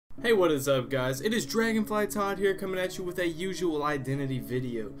Hey, what is up, guys? It is Dragonfly Todd here, coming at you with a usual identity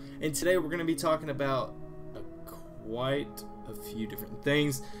video, and today we're going to be talking about quite a few different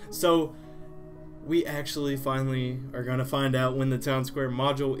things. So we actually finally are going to find out when the Town Square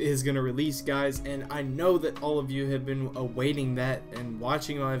module is going to release, guys, and I know that all of you have been awaiting that and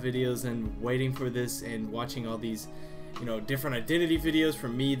watching my videos and waiting for this and watching all these, you know, different identity videos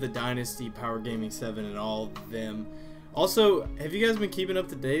from me, the Dynasty, Power Gaming 7, and all of them. Also, have you guys been keeping up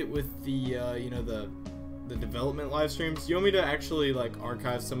to date with the, you know, the development live streams? Do you want me to actually, like,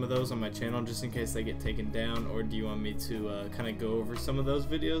 archive some of those on my channel just in case they get taken down, or do you want me to kind of go over some of those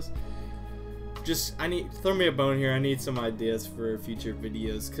videos? Throw me a bone here. I need some ideas for future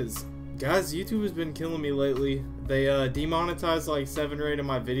videos, because, guys, YouTube has been killing me lately. They demonetized like 7 or 8 of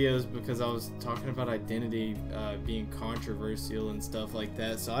my videos because I was talking about identity being controversial and stuff like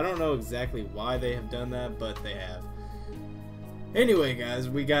that. So I don't know exactly why they have done that, but they have. Anyway, guys,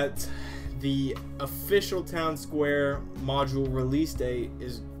 we got the official Town Square module release date.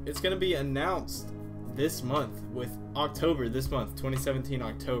 It's going to be announced this month, with October, this month, 2017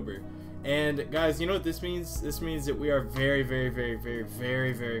 October. And guys, you know what this means? This means that we are very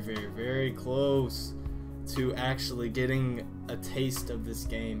close to actually getting a taste of this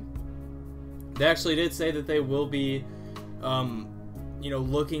game. They actually did say that they will be you know,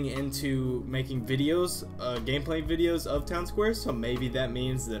 looking into making videos, gameplay videos of Town Square, so maybe that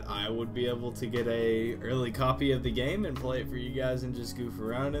means that I would be able to get a early copy of the game and play it for you guys and just goof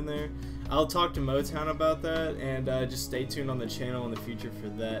around in there. I'll talk to Motown about that, and just stay tuned on the channel in the future for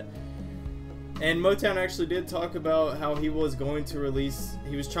that. And Motown actually did talk about how he was trying to release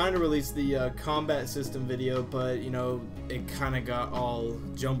the combat system video, but, you know, it kind of got all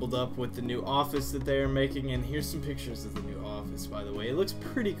jumbled up with the new office that they are making. And here's some pictures of the new office, by the way. It looks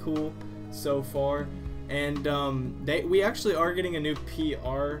pretty cool so far. And we actually are getting a new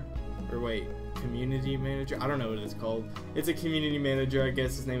community manager. I don't know what it's called. It's a community manager, I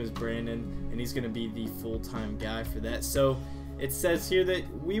guess. His name is Brandon, and he's going to be the full-time guy for that. So it says here that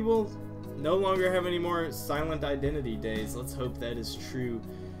we will no longer have any more silent identity days. Let's hope that is true.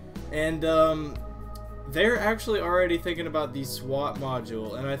 And they're actually already thinking about the SWAT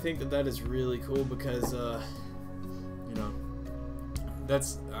module, and I think that that is really cool because you know,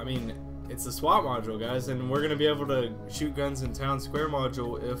 I mean, it's the SWAT module, guys, and we're gonna be able to shoot guns in Town Square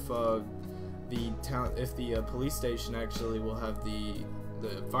module if the police station actually will have the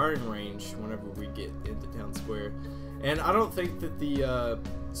firing range whenever we get into Town Square. And I don't think that the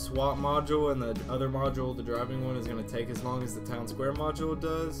SWAT module and the other module, the driving one, is going to take as long as the Town Square module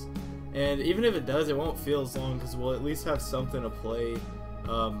does. And even if it does, it won't feel as long because we'll at least have something to play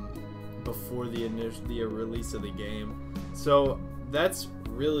before the release of the game. So that's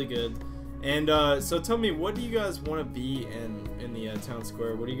really good. And so tell me, what do you guys want to be in the Town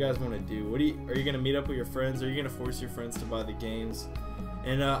Square? What do you guys want to do? Are you going to meet up with your friends? Are you going to force your friends to buy the games?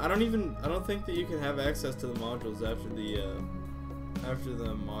 And I don't think that you can have access to the modules after the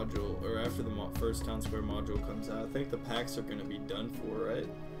first Town Square module comes out. I think the packs are going to be done for, right?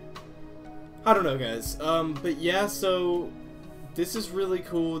 I don't know, guys. But yeah, so this is really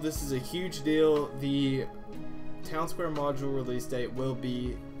cool. This is a huge deal. The Town Square module release date will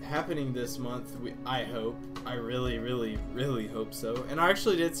be happening this month. I hope. I really hope so. And I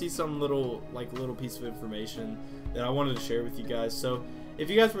actually did see some little piece of information that I wanted to share with you guys. So if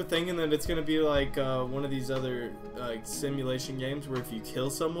you guys were thinking that it's gonna be like one of these other simulation games where if you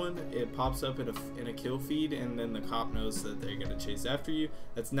kill someone, it pops up in a kill feed, and then the cop knows that they're gonna chase after you,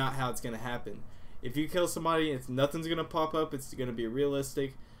 that's not how it's gonna happen. If you kill somebody, nothing's gonna pop up. It's gonna be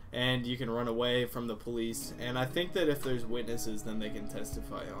realistic, and you can run away from the police. And I think that if there's witnesses, then they can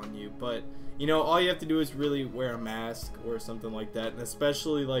testify on you. But, you know, all you have to do is really wear a mask or something like that, and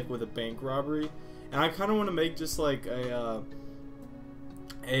especially like with a bank robbery. And I kind of want to make just like a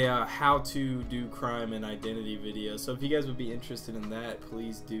how to do crime and identity video. So if you guys would be interested in that,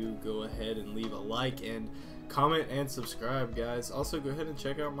 please do go ahead and leave a like and comment and subscribe, guys. Also, go ahead and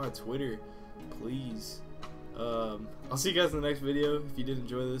check out my Twitter, please. I'll see you guys in the next video. If you did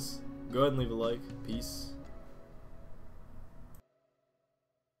enjoy this, go ahead and leave a like. Peace.